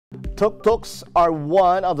Tuk-tuks are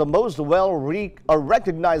one of the most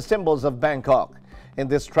recognized symbols of Bangkok. In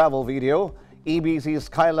this travel video, EBC's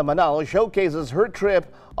KAILA MANALO showcases her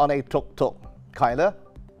trip on a tuk-tuk. KAILA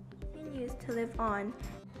continues to live on.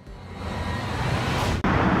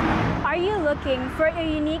 Are you looking for a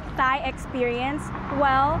unique Thai experience?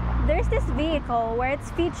 Well, there's this vehicle where its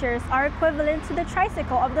features are equivalent to the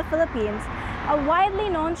tricycle of the Philippines, a widely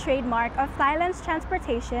known trademark of Thailand's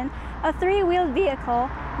transportation, a three-wheeled vehicle,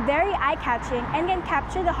 very eye-catching and can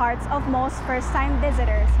capture the hearts of most first-time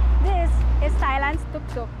visitors. This is Thailand's Tuk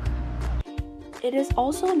Tuk. It is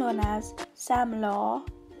also known as MANALO,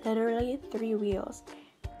 literally three wheels.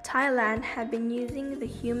 Thailand had been using the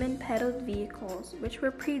human-pedaled vehicles, which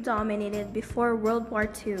were predominated before World War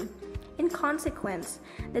II. In consequence,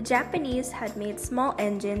 the Japanese had made small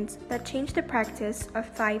engines that changed the practice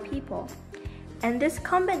of Thai people. And this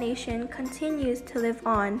combination continues to live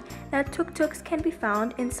on, that tuk-tuks can be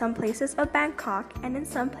found in some places of Bangkok and in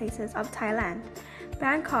some places of Thailand.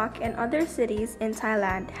 Bangkok and other cities in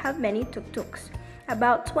Thailand have many tuk-tuks.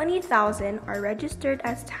 About 20,000 are registered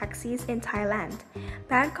as taxis in Thailand.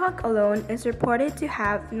 Bangkok alone is reported to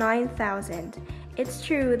have 9,000. It's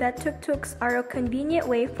true that tuk-tuks are a convenient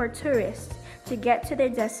way for tourists to get to their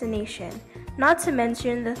destination, not to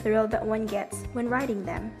mention the thrill that one gets when riding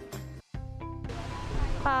them.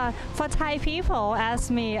 For Thai people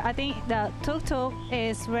as me, I think the tuk-tuk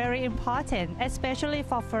is very important, especially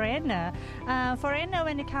for foreigner. Foreigner,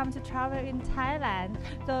 when they come to travel in Thailand,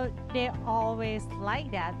 so they always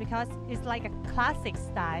like that because it's like a classic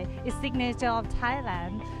style. It's signature of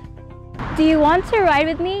Thailand. Do you want to ride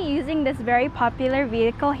with me using this very popular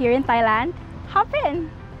vehicle here in Thailand? Hop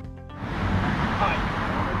in!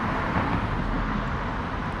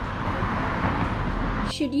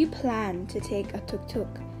 Should you plan to take a tuk-tuk,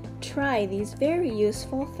 try these very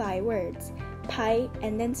useful Thai words, Pai,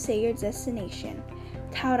 and then say your destination.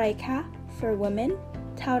 Tauraika for women,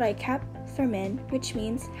 Tauraikap for men, which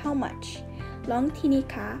means how much. Long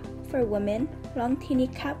Tinika for women, Long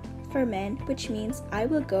Tinikap for men, which means I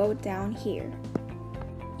will go down here.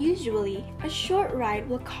 Usually, a short ride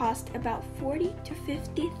will cost about 40 to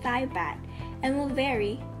 50 Thai baht and will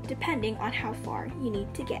vary depending on how far you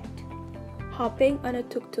need to get. Hopping on a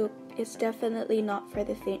tuk-tuk is definitely not for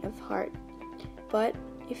the faint of heart. But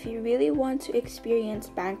if you really want to experience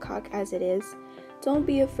Bangkok as it is, don't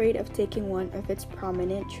be afraid of taking one of its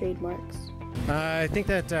prominent trademarks. I think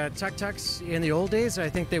that tuk-tuks in the old days, I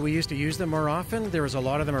think that we used to use them more often. There was a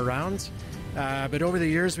lot of them around. But over the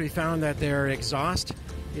years we found that their exhaust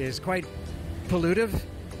is quite pollutive.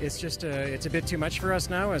 It's just it's a bit too much for us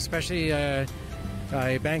now, especially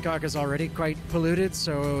Bangkok is already quite polluted,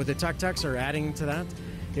 so the tuk-tuks are adding to that.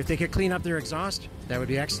 If they could clean up their exhaust, that would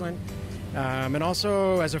be excellent. And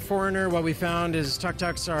also, as a foreigner, what we found is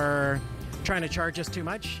tuk-tuks are trying to charge us too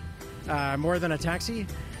much, more than a taxi.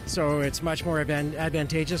 So it's much more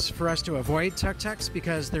advantageous for us to avoid tuk-tuks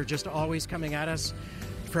because they're just always coming at us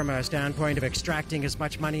from a standpoint of extracting as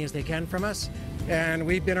much money as they can from us. And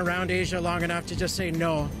we've been around Asia long enough to just say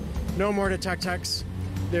no more to tuk-tuks.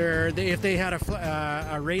 If they had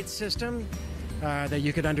a rate system that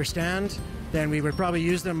you could understand, then we would probably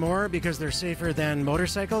use them more because they're safer than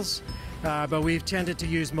motorcycles. But we've tended to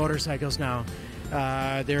use motorcycles now.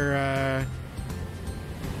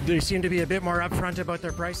 They seem to be a bit more upfront about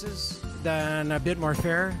their prices than a bit more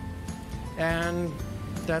fair, and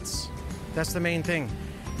that's the main thing.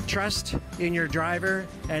 Trust in your driver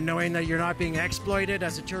and knowing that you're not being exploited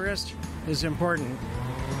as a tourist is important.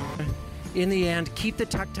 In the end, keep the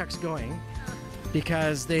tuk-tuks going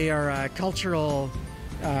because they are a cultural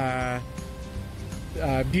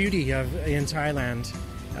beauty in Thailand.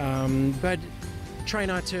 But try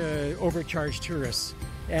not to overcharge tourists,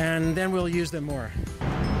 and then we'll use them more.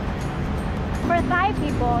 For Thai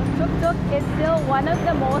people, tuk-tuk is still one of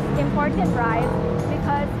the most important rides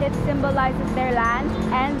because it symbolizes their land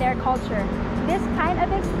and their culture. This kind of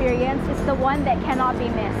experience is the one that cannot be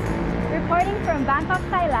missed. Reporting from Bangkok,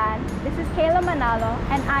 Thailand, this is KAILA MANALO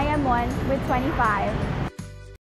and I am one with 25.